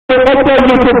created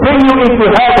you to bring you into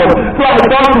heaven. So I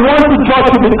don't want to judge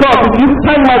you, because if you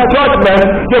stand my judgment,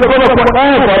 you're going to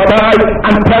forever die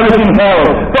and perish in hell.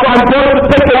 So I'm going to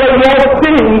take away your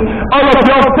sin, all of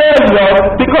your failure,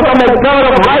 because I'm a God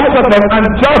of righteousness and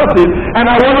justice, and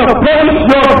I want to punish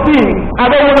your sin. I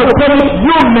don't want to punish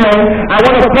you, man. I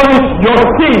want to punish your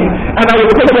sin, and I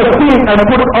will take your sin and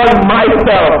put it on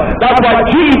myself. That's why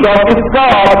Jesus is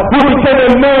God, who became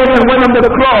a man and went on the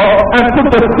cross and took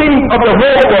the sins of the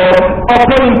whole world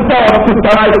upon himself to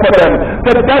die for them.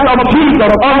 The death of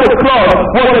Jesus on the cross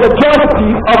was the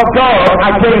justice of God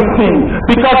against sin,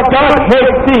 because God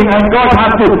hates sin and God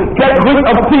has to get rid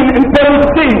of sin and punish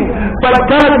sin. But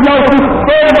God loves you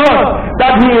so much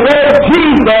that he raised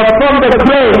Jesus from the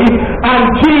grave, and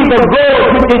Jesus rose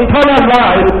with eternal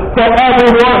life for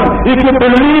everyone. If you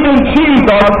believe in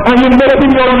Jesus and you make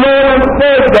him your Lord and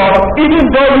Savior, even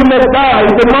though you may die,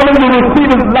 the moment you receive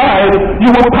his life, you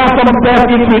will pass from death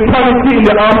into eternity in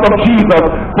the arms of Jesus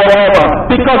forever.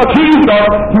 Because Jesus,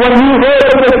 when he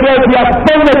rose from the grave, he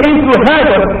ascended into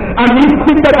heaven, and he's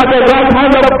seated at the right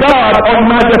hand of God on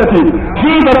majesty.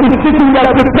 Jesus is sitting there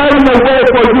preparing a way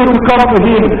for you to come to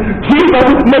him. Jesus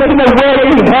is making a way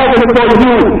in heaven for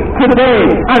you today,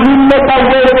 and he made that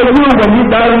way for you when he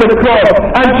died on the cross.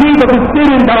 And Jesus is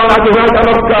sitting down at the right hand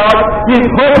of God. He's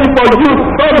hoping for you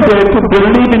someday to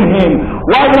believe in him.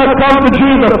 Why not come to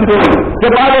Jesus today?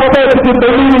 The Bible says if you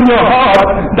believe in your heart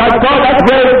that God has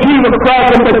raised Jesus Christ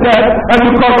from the dead, and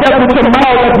you confess with your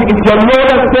mouth that he is your Lord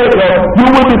and Savior, you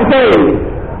will be saved.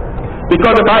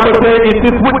 Because the Bible says it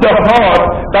is with the heart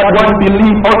that one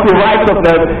believes unto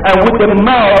righteousness, and with the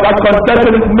mouth that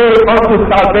confession is made unto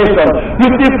salvation. You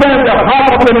see, friends, the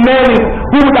heart of the man is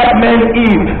who that man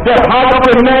is. The heart of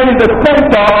the man is the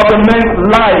center of the man's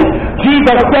life.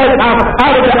 Jesus said, out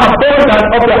of the abundance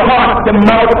of the heart, the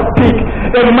mouth speaks.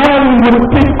 A man will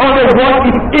speak only what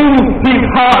is in his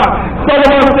heart.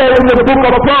 Solomon says in the book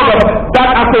of Proverbs that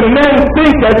as a man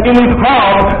thinketh in his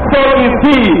heart, so is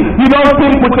he. You don't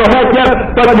think with your head, yes,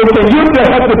 but you can use your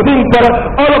head to think, but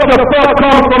all of the thought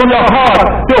comes from your heart.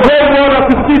 The whole world that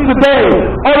you see today,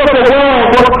 all of the world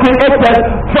was created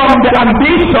from the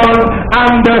ambition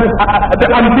and the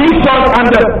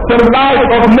life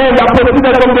of men that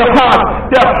proceeded from the heart.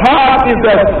 The heart is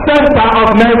the center of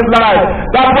man's life.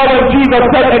 That's why when Jesus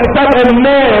said, except a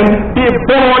man be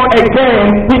born again,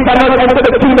 he cannot enter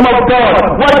the kingdom of God.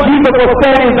 What Jesus was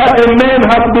saying is that a man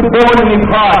has to be born in his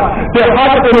heart. The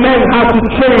heart of a man has to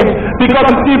change. Because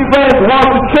you see, friends, once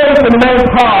you change the man's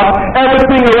heart,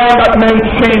 everything around that man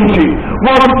changes.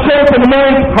 Once you change the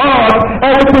man's heart,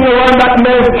 everything around that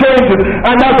man changes.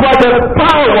 And that's why there's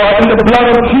power in the blood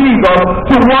of Jesus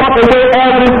to wash away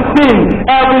every sin,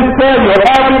 every failure,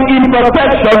 every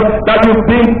imperfection that you've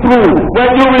been through. When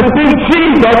you receive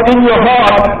Jesus in your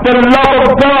heart, the love of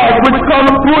God which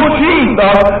comes through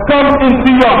Jesus comes into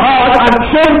your heart and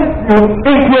changes you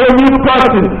into a new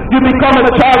person. You become a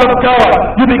child of God.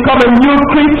 You become a new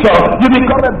creature. You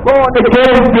become a born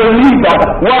again believer.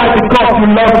 Why? Because you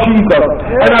love Jesus.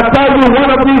 And I tell you,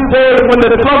 one of these days when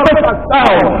the trumpets are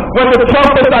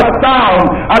sound,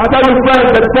 I tell you, friends,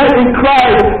 the dead in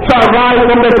Christ shall rise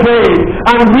from the grave,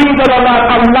 and we that are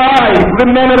alive,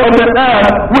 remaining on the earth,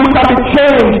 we shall be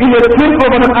changed in the twinkle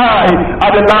of an eye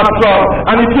at the last trump.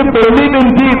 And if you believe in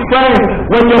these, friends,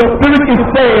 when your spirit is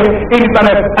saved, it is an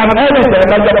evidence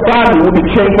that your body will be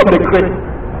changed from the grave.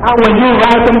 And when you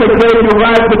rise from the grave, you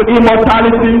rise with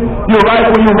immortality. You rise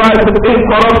with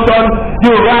incorruption.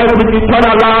 You rise with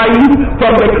eternal life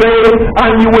from the grave,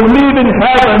 and you will live in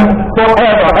heaven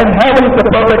forever. And heaven is the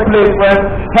perfect place, friends.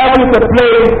 Heaven is a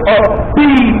place of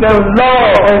peace and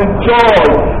love and joy.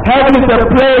 Heaven is a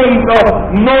place of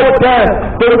no death.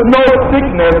 There is no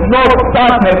sickness, no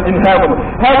sadness in heaven.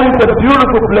 Heaven is a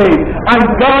beautiful place. And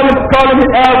God is calling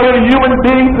every human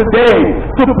being today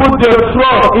to put their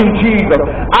trust in Jesus.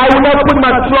 I will not put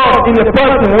my trust in a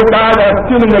person who died and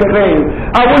still in the grave.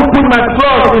 I won't put my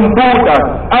trust in Buddha.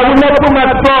 I will not put my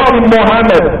trust in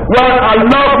Muhammad. Well, I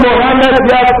love Muhammad,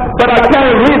 yes, but I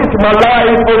can't risk my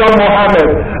life over Muhammad.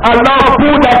 I love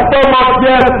Buddha so much,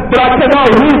 yes, but I cannot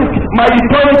risk my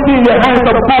eternity in the hands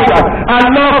of Buddha. I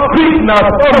love Krishna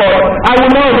so much. I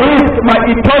will not risk my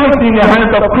eternity in the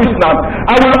hands of Krishna.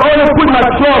 I will only put my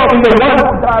trust in the one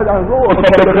who died and rose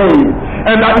from the grave.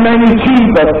 And that man is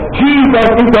Jesus. Jesus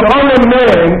is the only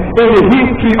man in the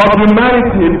history of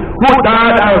humanity who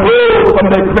died and rose from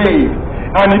the grave.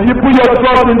 And if you put your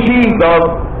trust in Jesus,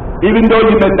 even though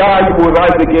you may die, you will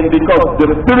rise again, because the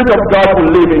Spirit of God will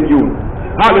live in you.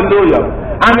 Hallelujah.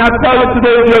 And I tell you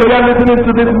today, if you're listening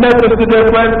to this message today,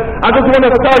 friends, I just want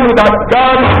to tell you that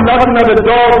God is knocking at the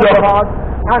door of your heart.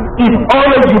 And if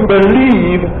only you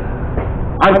believe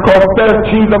and confess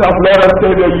Jesus as Lord and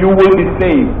Savior, you will be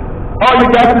saved. All you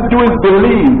got to do is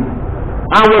believe.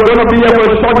 And we're going to be here for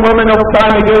a short moment of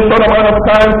time, again, short amount of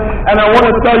time. And I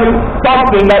want to tell you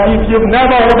something, that if you've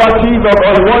never heard about Jesus,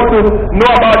 or you want to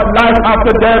know about life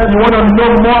after death, you want to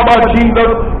know more about Jesus,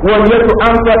 we're here to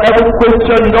answer every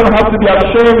question. You don't have to be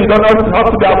ashamed. You don't have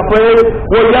to be afraid.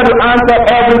 We're here to answer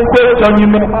every question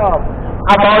you may have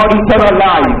about eternal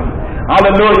life.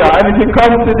 Hallelujah. And if you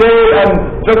come today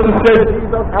and just to say,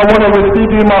 Jesus, I want to receive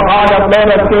you in my heart as Lord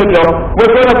and Savior,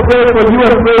 we're going to pray for you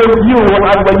and pray with you.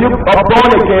 And when you are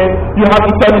born again, you have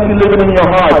eternity living in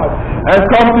your heart. And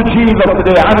come to Jesus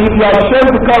today. And if you are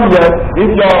ashamed to come here,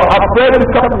 if you are afraid to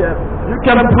come here, you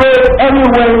can pray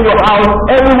anywhere in your house,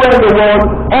 anywhere in the world.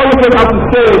 All you can have to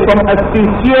say from a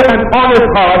sincere and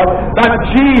honest heart that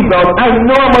Jesus, I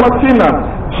know I'm a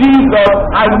sinner. Jesus,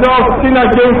 I know I've sinned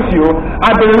against you.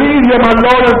 I believe you're my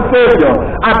Lord and Savior.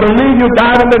 I believe you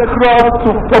died on the cross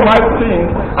for my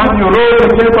sins, and you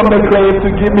rose again from the grave to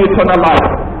give me eternal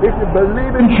life. If you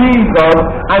believe in Jesus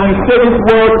and you say this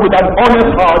word with an honest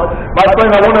heart, my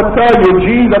friend, I want to tell you,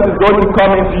 Jesus is going to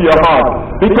come into your heart.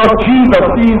 Because Jesus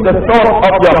sees the thoughts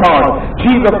of your heart.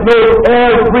 Jesus knows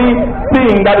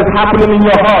everything that is happening in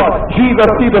your heart. Jesus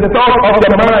sees the thoughts of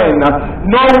your mind.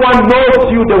 No one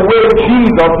knows you the way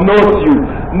Jesus knows you.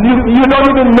 You don't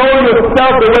even know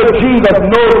yourself the way Jesus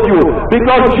knows you.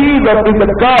 Because Jesus is the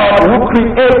God who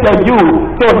created you.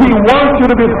 So He wants you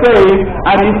to be saved,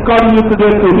 and He's calling you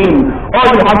today to Him. All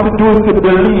you have to do is to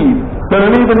believe.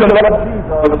 Believe in the Lord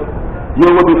Jesus. You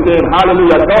will be saved.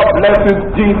 Hallelujah. God bless you,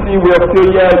 GC. We are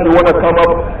still here. If you want to come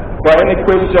up for any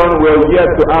question, we're here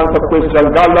to answer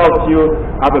questions. God loves you.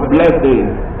 Have a blessed day.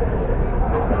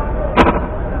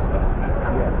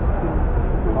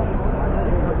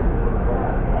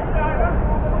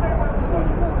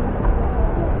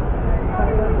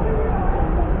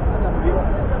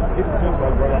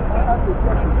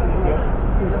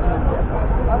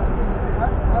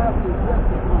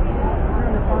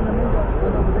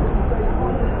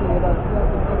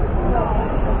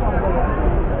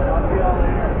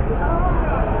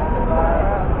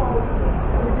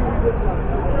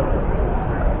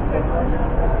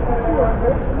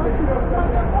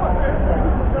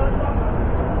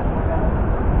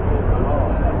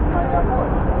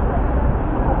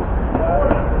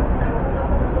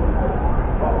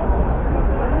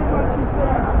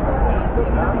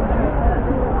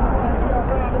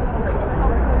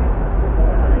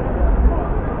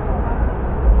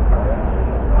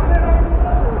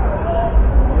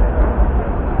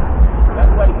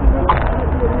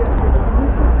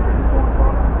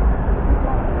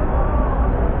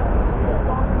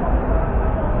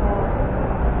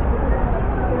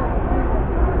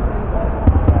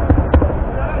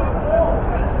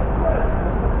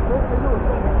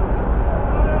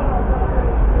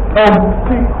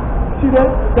 See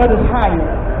that is higher.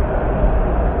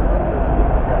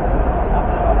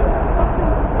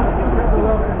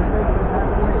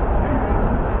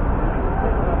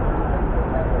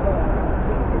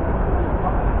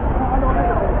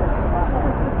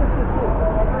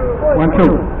 One,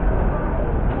 two.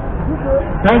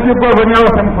 Thank you, Brother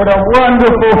Nelson, for the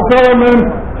wonderful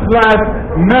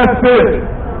sermon/message.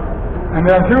 And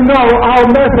as you know, our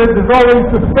message is always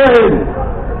the same.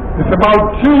 It's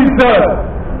about Jesus.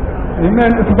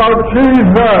 Amen. It's about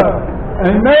Jesus.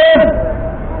 Amen.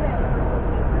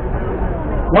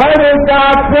 Why did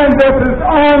God send us His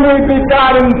only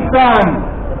begotten Son?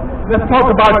 Let's talk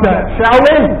about that, shall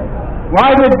we?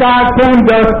 Why did God send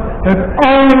us His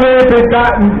only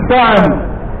begotten Son?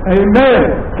 Amen.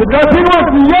 Because He was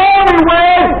the only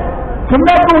way to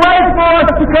make a way for us,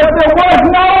 because there was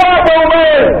no other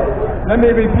way. Let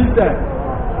me repeat that.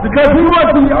 Because He was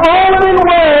the only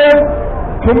way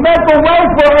to make a way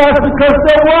for us, because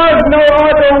there was no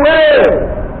other way.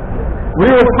 We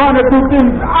were trying to do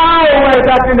things our way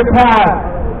back in the past,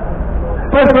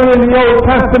 especially in the Old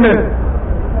Testament.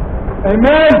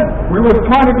 Amen? We were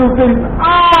trying to do things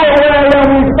our way and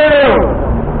we failed.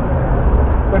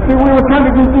 But see, we were trying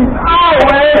to do things our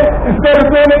way instead of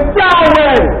doing it your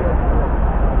way.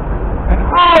 And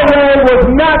our way was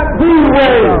not the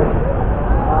way.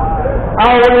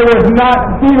 Our way was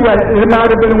not the way. It might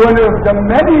have been one of the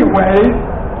many ways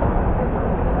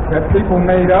that people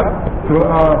made up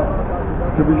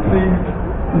to receive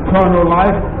eternal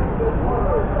life.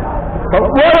 But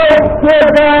what else did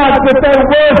God that they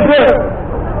worship?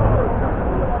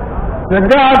 The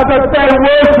God that they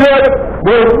worship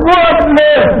was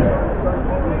worthless.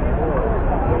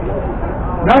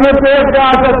 None of their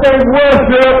gods that they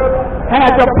worship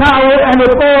had the power and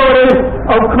authority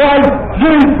of Christ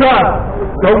Jesus,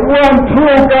 the one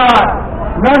true God.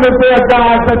 None of their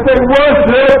gods that they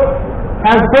worship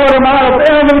has brought them out of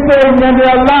everything in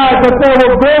their lives that they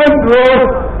were going through,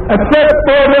 except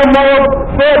for them more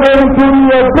further into the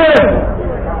abyss.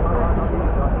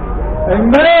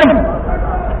 Amen.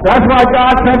 That's why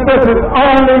God sent us His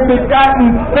only begotten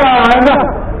Son,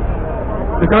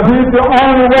 because He's the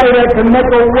only way that can make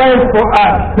a way for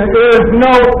us. There is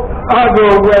no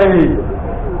other way.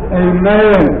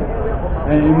 Amen.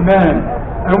 Amen.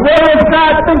 And what does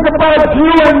God think about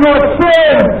you and your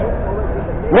sins?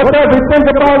 What does He think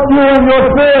about you and your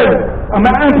sins? I'm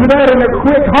going to answer that in a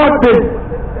quick heartbeat.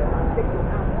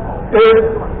 It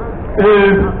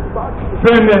is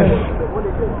finished.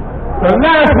 The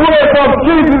last words of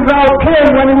Jesus our King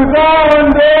when He was on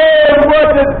the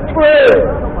rugged tree,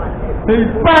 He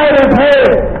bowed His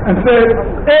head and said,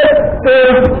 "It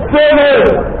is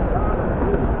finished."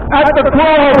 At the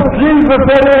cross, Jesus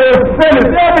said, "It is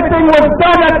finished." Everything was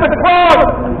done at the cross.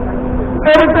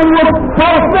 Everything was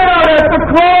fulfilled at the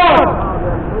cross.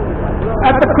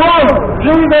 At the cross,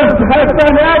 Jesus has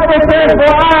done everything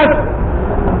for us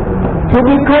to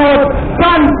be called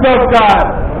sons of God.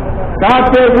 God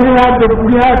said we have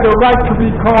the right to be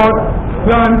called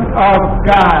sons of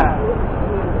God.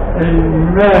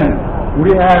 Amen. We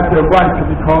have the right to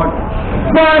be called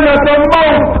son of the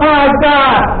Most High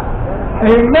God.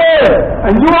 Amen.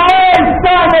 And you are a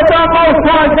son of the Most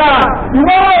High God. You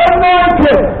are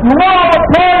anointed. You are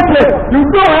appointed. You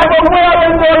do have a will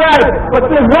in your life. But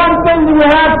there's one thing you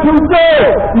have to do.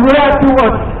 You have to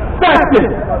accept it.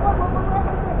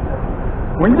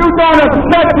 When you don't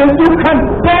accept it, you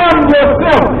condemn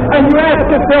yourself. And you ask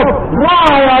yourself,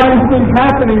 why are these things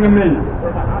happening to me?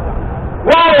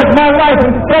 Why is my life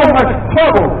in so much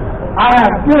trouble? I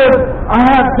have this, I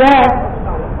have that.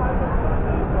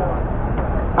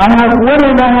 I have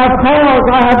women, I have cars,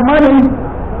 I have money,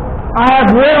 I have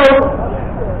wealth.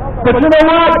 But you know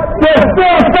what? There's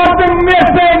still something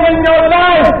missing in your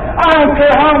life. I don't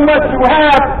care how much you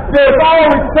have, there's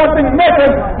always something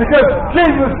missing, because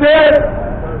Jesus said,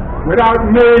 without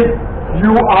me,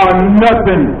 you are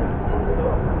nothing.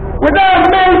 Without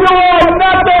me, you are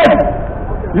nothing.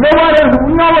 You know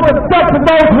what the depth of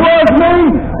those words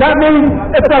mean? That means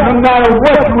it doesn't matter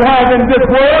what you have in this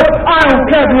world. I don't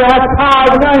care if you have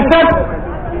cars and assets.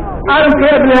 I don't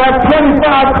care if you have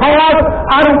 25 cars.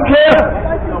 I don't care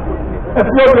if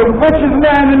you're the richest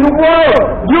man in the world.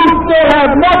 You still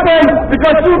have nothing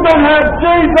because you don't have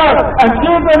Jesus. And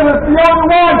Jesus is the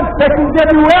only one that can give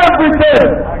you everything.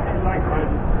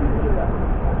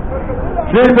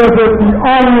 Jesus is the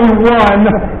only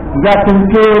one that can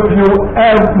give you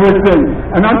everything.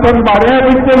 And I'm talking about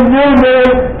everything you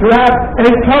need to have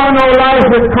eternal life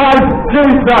with Christ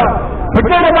Jesus.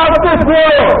 Forget about this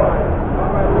world.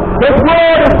 This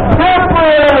world is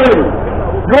temporary.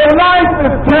 Your life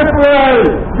is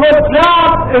temporary. Your job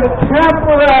is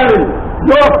temporary.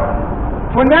 Your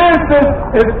finances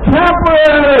is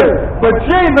temporary. But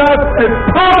Jesus is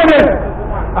permanent.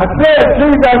 I said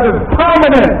Jesus is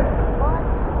permanent.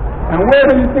 And where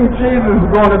do you think Jesus is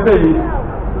going to be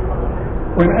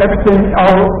when everything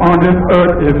on this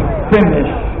earth is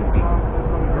finished?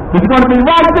 He's going to be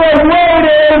right there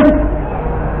waiting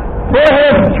for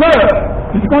His church.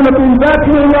 He's going to be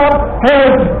vacuuming up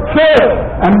His church.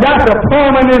 And that's a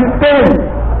permanent thing.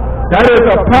 That is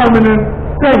a permanent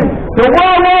thing. So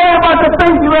why worry about the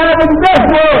things you have in this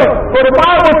world? For the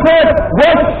Bible says,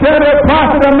 what shall it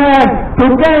profit a man to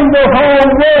gain the whole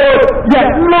world, yet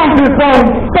lose his own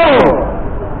soul?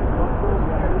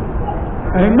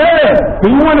 Amen. Do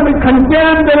you want to be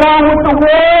condemned along with the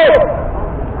world?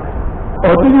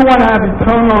 Or do you want to have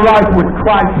eternal life with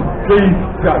Christ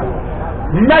Jesus?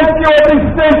 Make your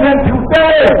decision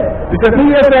today, because He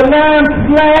is the Lamb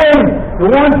slain, the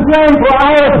one slain for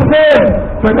our sins,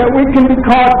 so that we can be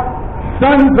called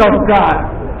sons of God,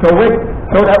 so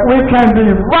that we can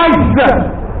be righteous.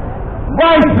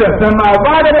 Righteous, am I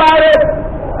right about it?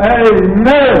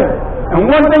 Amen. And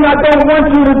one thing I don't want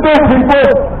you to do, people,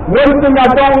 one thing I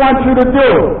don't want you to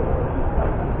do,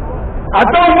 I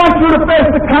don't want you to face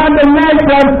the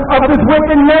condemnation of this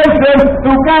wicked nation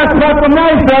through God's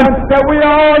proclamation that we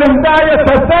are all in dire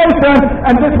cessation,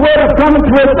 and this world is coming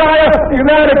to a dire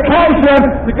eradication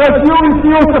because you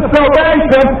refuse the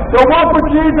salvation. So walk with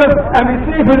Jesus and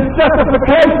receive His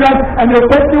justification, and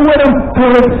He'll take you with Him to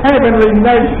His heavenly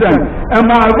nation. Am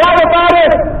I right about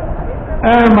it?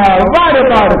 Am I right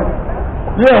about it?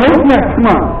 Yeah, who's next?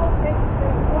 Come on.